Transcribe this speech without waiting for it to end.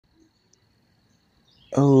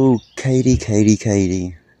Oh,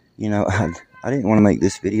 Katie. You know, I didn't want to make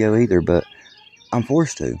this video either, but I'm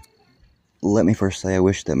forced to. Let me first say I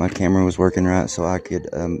wish that my camera was working right so I could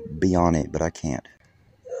be on it, but I can't.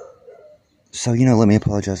 So, let me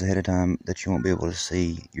apologize ahead of time that you won't be able to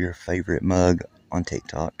see your favorite mug on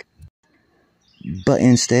TikTok. But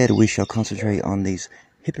instead, we shall concentrate on these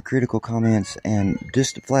hypocritical comments and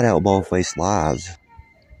just flat-out bald-faced lies.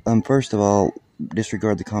 First of all,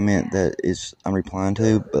 disregard the comment that I'm replying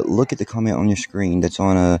to, but look at the comment on your screen that's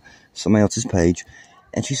on somebody else's page,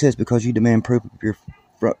 and she says because you demand proof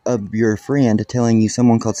of your friend telling you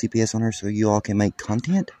someone called CPS on her so you all can make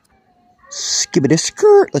content. Skibbity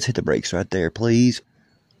skirt. Let's hit the brakes right there, please.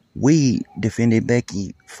 We defended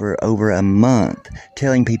Becky for over a month,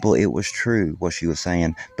 telling people it was true what she was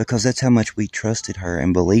saying, because that's how much we trusted her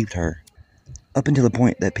and believed her. Up until the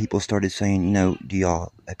point that people started saying, have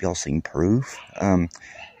y'all seen proof? And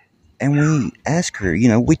we asked her,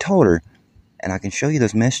 we told her, and I can show you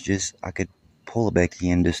those messages. I could pull a Becky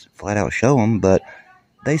and just flat out show them, but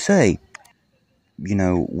they say,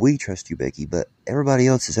 we trust you, Becky, but everybody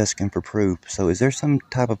else is asking for proof. So is there some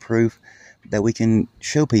type of proof that we can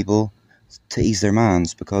show people to ease their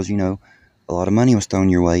minds? Because, a lot of money was thrown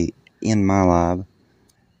your way in my live.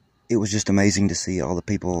 It was just amazing to see all the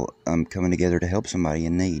people coming together to help somebody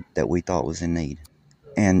in need that we thought was in need.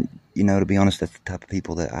 And, to be honest, that's the type of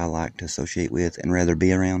people that I like to associate with and rather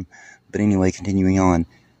be around. But anyway, continuing on,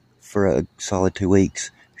 for a solid 2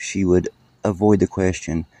 weeks, she would avoid the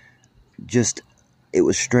question. It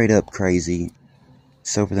was straight up crazy.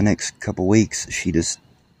 So for the next couple weeks, she just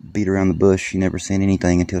beat around the bush. She never sent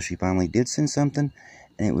anything until she finally did send something.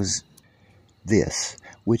 And it was this,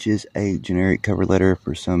 which is a generic cover letter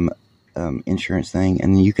for some insurance thing,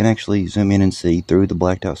 and you can actually zoom in and see through the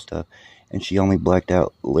blacked out stuff, and she only blacked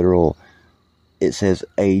out literal, it says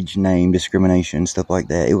age, name, discrimination, stuff like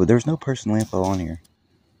that. There's no personal info on here.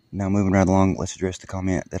 Now moving right along, let's address the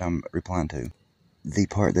comment that I'm replying to. The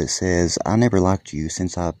part that says, I never liked you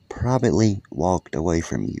since I privately walked away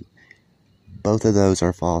from you. Both of those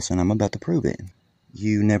are false, and I'm about to prove it.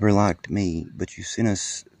 You never liked me, but you sent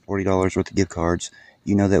us $40 worth of gift cards.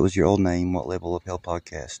 That was your old name, What Level of Hell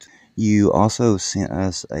Podcast. You also sent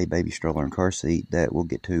us a baby stroller and car seat that we'll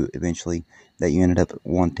get to eventually, that you ended up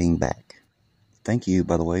wanting back. Thank you,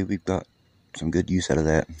 by the way. We've got some good use out of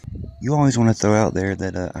that. You always want to throw out there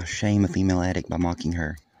that I shame a female addict by mocking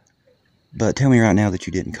her. But tell me right now that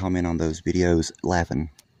you didn't comment on those videos laughing,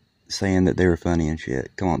 saying that they were funny and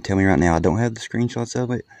shit. Come on, tell me right now. I don't have the screenshots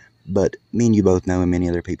of it, but me and you both know, and many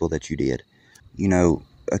other people, that you did.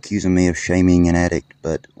 Accusing me of shaming an addict,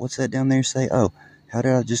 but what's that down there say? Oh, how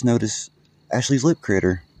did I just notice Ashley's lip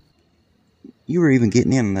critter? You were even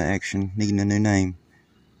getting in on the action, needing a new name.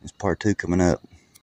 There's part 2 coming up.